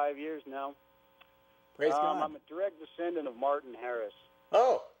about 5 years now. Praise God. I'm a direct descendant of Martin Harris.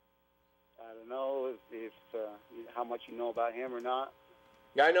 Oh. I don't know if how much you know about him or not.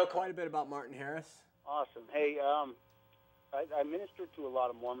 Yeah, I know quite a bit about Martin Harris. Awesome. Hey, I minister to a lot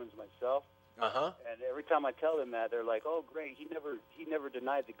of Mormons myself. Uh-huh. And every time I tell them that, they're like, "Oh, great, he never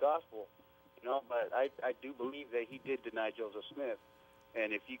denied the gospel." You know, but I do believe that he did deny Joseph Smith.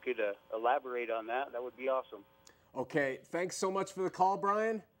 And if you could elaborate on that, that would be awesome. Okay, thanks so much for the call,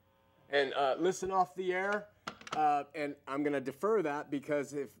 Brian. And listen off the air. And I'm going to defer that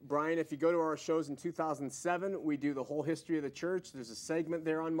because if you go to our shows in 2007, we do the whole history of the church. There's a segment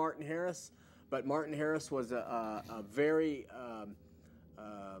there on Martin Harris. But Martin Harris was a very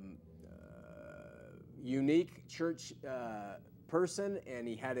unique church person, and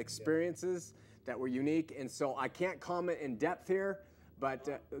he had experiences that were unique. And so I can't comment in depth here, but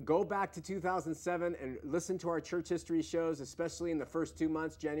go back to 2007 and listen to our church history shows, especially in the first 2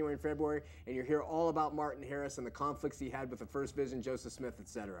 months, January and February, and you'll hear all about Martin Harris and the conflicts he had with the First Vision, Joseph Smith,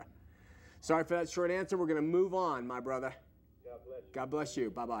 etc. Sorry for that short answer. We're going to move on, my brother. God bless you. God bless you.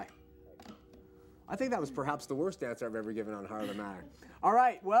 Bye-bye. I think that was perhaps the worst answer I've ever given on Heart of the Matter. All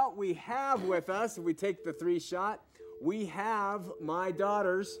right, well, we have with us, if we take the 3 shot, we have my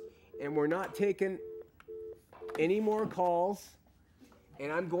daughters, and we're not taking any more calls.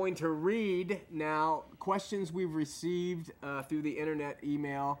 And I'm going to read now questions we've received through the internet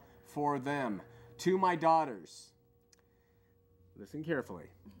email for them. To my daughters. Listen carefully.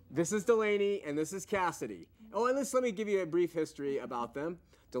 This is Delaney, and this is Cassidy. Oh, and let me give you a brief history about them.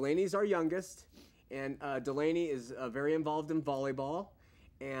 Delaney's our youngest. And Delaney is very involved in volleyball,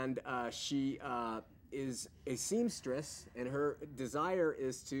 and she is a seamstress, and her desire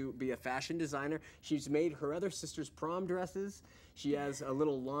is to be a fashion designer. She's made her other sister's prom dresses. She has a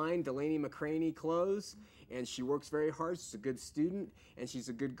little line, Delaney McCraney Clothes, and she works very hard. She's a good student, and she's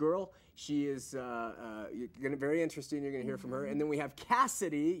a good girl. She is very interesting. You're going to hear from her. And then we have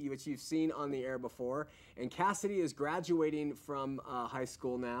Cassidy, which you've seen on the air before, and Cassidy is graduating from high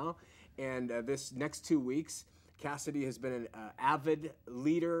school now. And this next 2 weeks, Cassidy has been an avid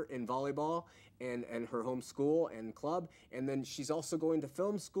leader in volleyball and her home school and club. And then she's also going to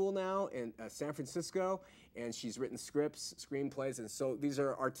film school now in San Francisco. And she's written scripts, screenplays. And so these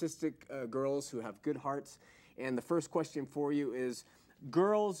are artistic girls who have good hearts. And the first question for you is,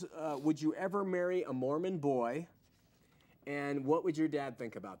 girls, would you ever marry a Mormon boy? And what would your dad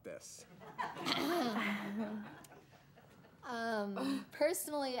think about this?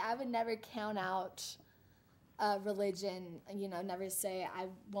 Personally, I would never count out religion, never say I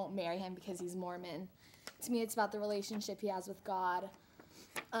won't marry him because he's Mormon. To me, it's about the relationship he has with God.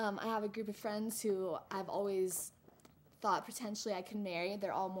 I have a group of friends who I've always thought potentially I could marry.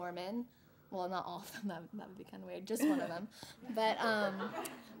 They're all Mormon. Well, not all of them. That would be kind of weird. Just one of them. But,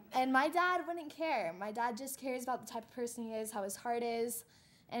 and my dad wouldn't care. My dad just cares about the type of person he is, how his heart is,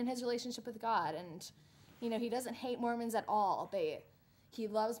 and his relationship with God. And he doesn't hate Mormons at all. He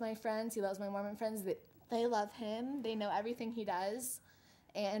loves my friends. He loves my Mormon friends. They love him. They know everything he does.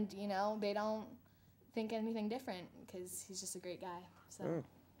 And, they don't think anything different because he's just a great guy. So.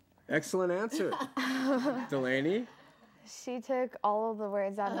 Excellent answer. Delaney? She took all of the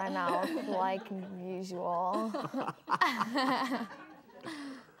words out of my mouth like usual.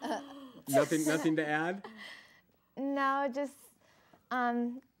 Nothing to add? No, just,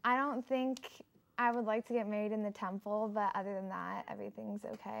 I don't think I would like to get married in the temple, but other than that, everything's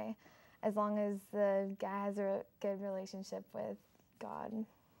okay. As long as the guy has a good relationship with God.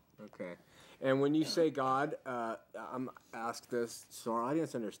 Okay. And when you say God, I'm asked this so our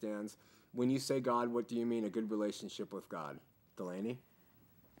audience understands. When you say God, what do you mean a good relationship with God? Delaney?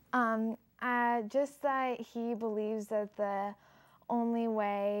 Just that he believes that the only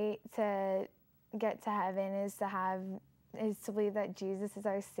way to get to heaven is to believe that Jesus is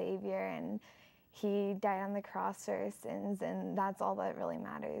our Savior and he died on the cross for our sins, and that's all that really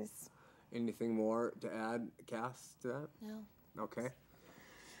matters. Anything more to add, Cass, to that? No. Okay.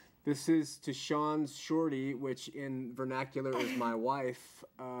 This is to Sean's shorty, which in vernacular is my wife.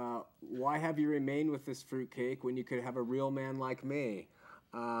 Why have you remained with this fruitcake when you could have a real man like me?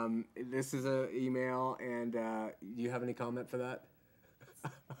 This is an email, and do you have any comment for that?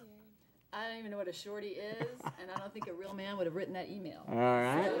 I don't even know what a shorty is, and I don't think a real man would have written that email. All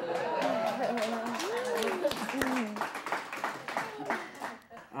right.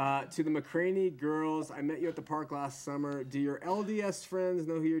 To the McCraney girls, I met you at the park last summer. Do your LDS friends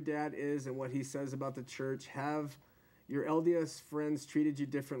know who your dad is and what he says about the church? Have your LDS friends treated you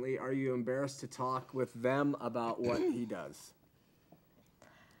differently? Are you embarrassed to talk with them about what he does?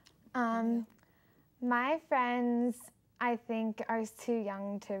 My friends, I think, are too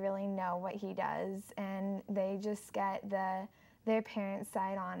young to really know what he does, and they just get their parents'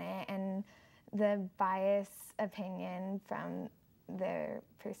 side on it and the biased opinion from their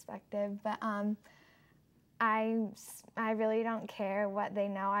perspective. But I really don't care what they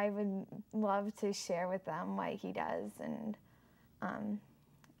know. I would love to share with them what he does, and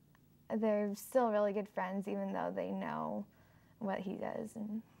they're still really good friends, even though they know what he does.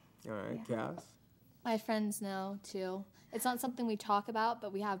 And all right, yeah. Cass? My friends know, too. It's not something we talk about,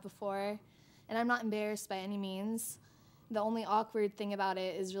 but we have before. And I'm not embarrassed by any means. The only awkward thing about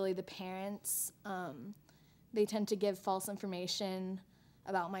it is really the parents. They tend to give false information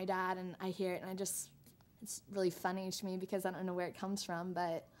about my dad, and I hear it, and it's really funny to me because I don't know where it comes from.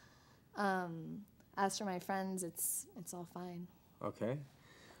 But as for my friends, it's all fine. Okay.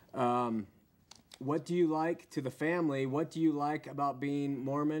 What do you like to the family? What do you like about being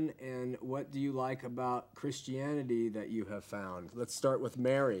Mormon, and what do you like about Christianity that you have found? Let's start with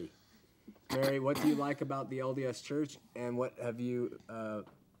Mary. Mary, what do you like about the LDS Church, and what have you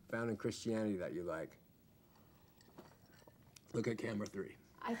found in Christianity that you like? Look at camera 3.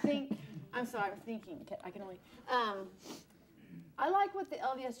 I'm sorry, I'm thinking. I can only. I like what the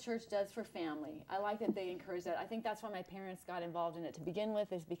LDS Church does for family. I like that they encourage that. I think that's why my parents got involved in it to begin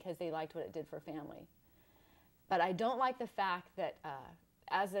with, is because they liked what it did for family. But I don't like the fact that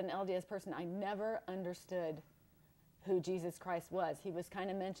as an LDS person, I never understood who Jesus Christ was. He was kind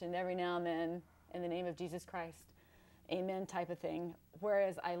of mentioned every now and then in the name of Jesus Christ, amen type of thing.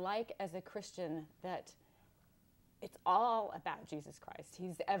 Whereas I like as a Christian that it's all about Jesus Christ.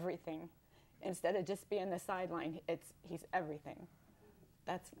 He's everything. Instead of just being the sideline, he's everything.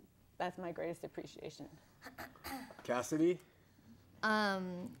 That's my greatest appreciation. Cassidy?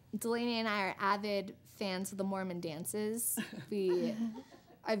 Delaney and I are avid fans of the Mormon dances. We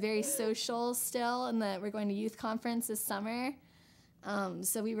are very social still, and we're going to youth conference this summer.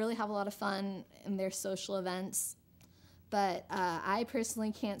 So we really have a lot of fun in their social events. But I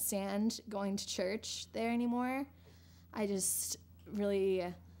personally can't stand going to church there anymore. I just really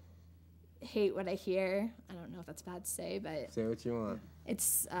hate what I hear. I don't know if that's bad to say, but say what you want.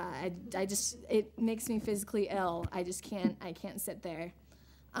 It's it makes me physically ill. I can't sit there.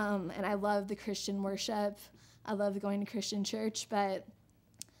 And I love the Christian worship. I love going to Christian church, but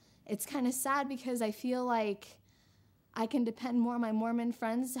it's kind of sad because I feel like I can depend more on my Mormon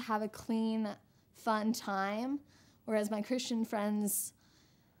friends to have a clean, fun time, whereas my Christian friends,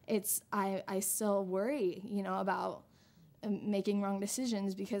 I still worry, about making wrong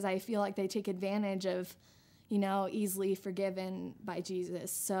decisions because I feel like they take advantage of, easily forgiven by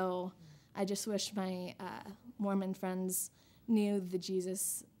Jesus. So I just wish my Mormon friends knew the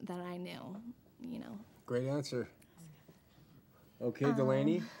Jesus that I knew, Great answer. Okay,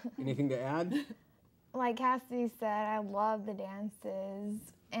 Delaney, anything to add? Like Cassidy said, I love the dances,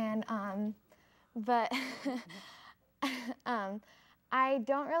 and but I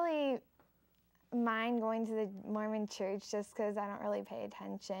don't really mind going to the Mormon church just because I don't really pay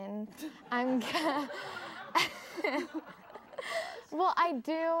attention. Well, I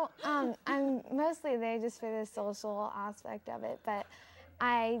do. I'm mostly there just for the social aspect of it, but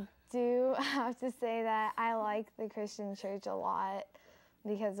I do have to say that I like the Christian church a lot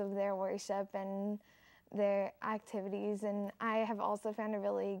because of their worship and their activities, and I have also found a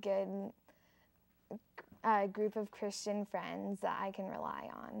really good group of Christian friends that I can rely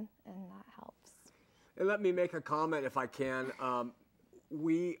on, and that helps. And let me make a comment if I can. I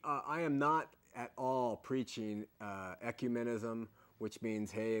am not at all preaching ecumenism, which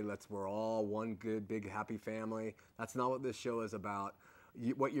means, hey, we're all one good, big, happy family. That's not what this show is about.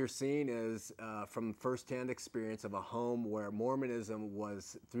 What you're seeing is from firsthand experience of a home where Mormonism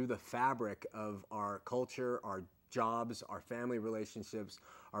was through the fabric of our culture, our jobs, our family relationships,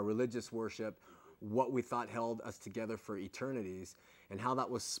 our religious worship, what we thought held us together for eternities, and how that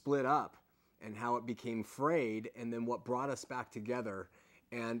was split up and how it became frayed, and then what brought us back together.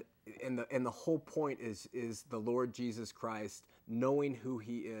 And the whole point is the Lord Jesus Christ, knowing who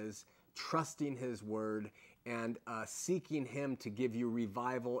he is, trusting his word, and seeking Him to give you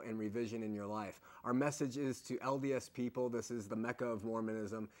revival and revision in your life. Our message is to LDS people. This is the Mecca of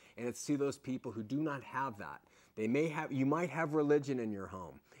Mormonism, and it's to those people who do not have that. You might have religion in your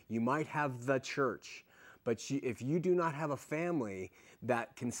home. You might have the church. But if you do not have a family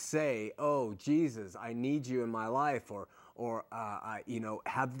that can say, "Oh, Jesus, I need you in my life," or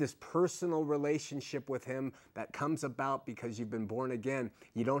have this personal relationship with Him that comes about because you've been born again,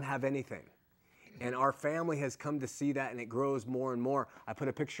 you don't have anything. And our family has come to see that, and it grows more and more. I put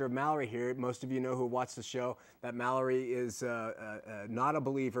a picture of Mallory here. Most of you know who watched the show that Mallory is not a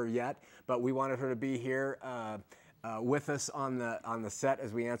believer yet, but we wanted her to be here with us on the set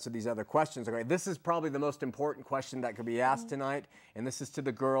as we answer these other questions. Okay, this is probably the most important question that could be asked tonight, and this is to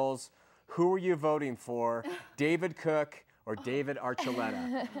the girls. Who are you voting for, David Cook or David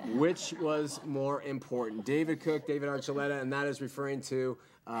Archuleta? Which was more important? David Cook, David Archuleta, and that is referring to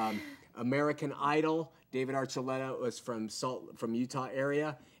American Idol. David Archuleta was from Utah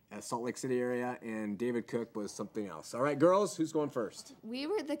area, Salt Lake City area, and David Cook was something else. All right, girls, who's going first? We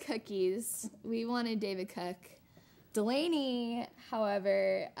were the Cookies. We wanted David Cook. Delaney,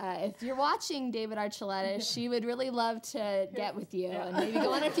 however, if you're watching David Archuleta, she would really love to get with you and maybe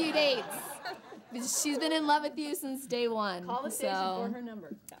go on a few dates. She's been in love with you since day one. Call the station for her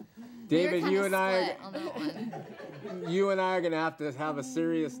number. David, you and I are going to have a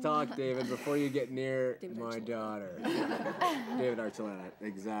serious talk, David, before you get near my daughter. David Archuleta,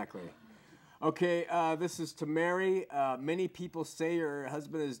 exactly. Okay, this is to Mary. Many people say your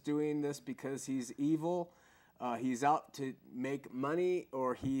husband is doing this because he's evil. He's out to make money,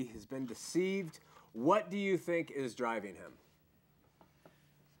 or he has been deceived. What do you think is driving him?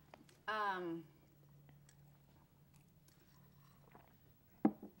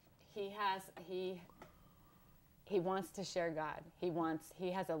 He wants to share God. He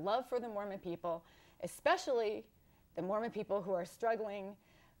has a love for the Mormon people, especially the Mormon people who are struggling,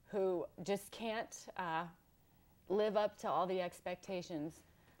 who just can't live up to all the expectations,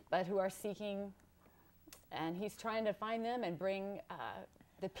 but who are seeking. And he's trying to find them and bring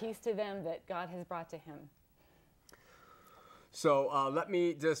the peace to them that God has brought to him. So let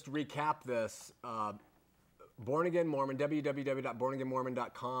me just recap this. Born Again Mormon,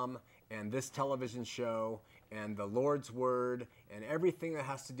 www.bornagainmormon.com, and this television show, and the Lord's Word, and everything that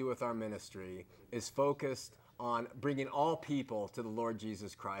has to do with our ministry is focused on bringing all people to the Lord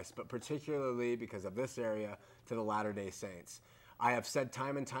Jesus Christ, but particularly because of this area, to the Latter-day Saints. I have said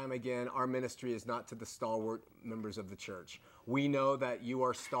time and time again, our ministry is not to the stalwart members of the church. We know that you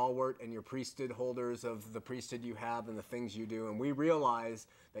are stalwart and you're priesthood holders of the priesthood you have and the things you do, and we realize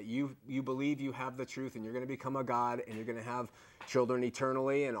that you believe you have the truth and you're going to become a God and you're going to have children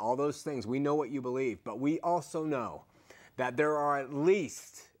eternally and all those things. We know what you believe, but we also know that there are at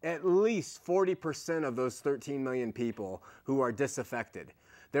least 40% of those 13 million people who are disaffected.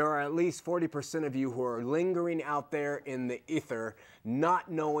 There are at least 40% of you who are lingering out there in the ether,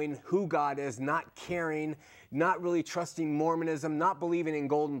 not knowing who God is, not caring, not really trusting Mormonism, not believing in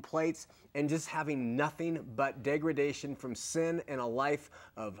golden plates, and just having nothing but degradation from sin and a life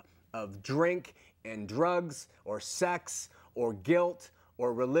of drink and drugs or sex or guilt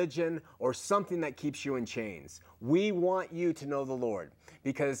or religion or something that keeps you in chains. We want you to know the Lord,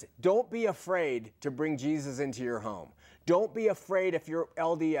 because don't be afraid to bring Jesus into your home. Don't be afraid if you're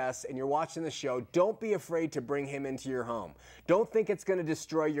LDS and you're watching the show. Don't be afraid to bring him into your home. Don't think it's going to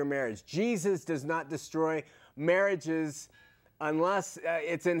destroy your marriage. Jesus does not destroy marriages unless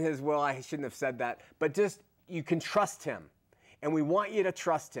it's in his will. I shouldn't have said that. But just, you can trust him. And we want you to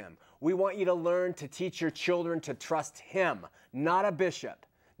trust him. We want you to learn to teach your children to trust him, not a bishop,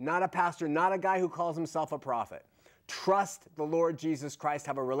 not a pastor, not a guy who calls himself a prophet. Trust the Lord Jesus Christ.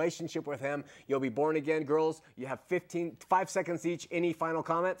 Have a relationship with him. You'll be born again. Girls, you have 5 seconds each. Any final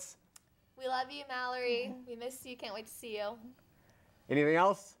comments? We love you, Mallory. We miss you. Can't wait to see you. Anything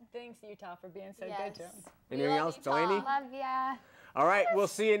else? Thanks, Utah, for being so good to him. Anything else, Delaney? Love ya. All right, we'll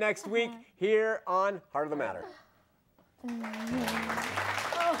see you next week here on Heart of the Matter.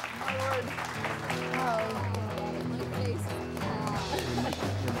 Oh, my Lord. Oh.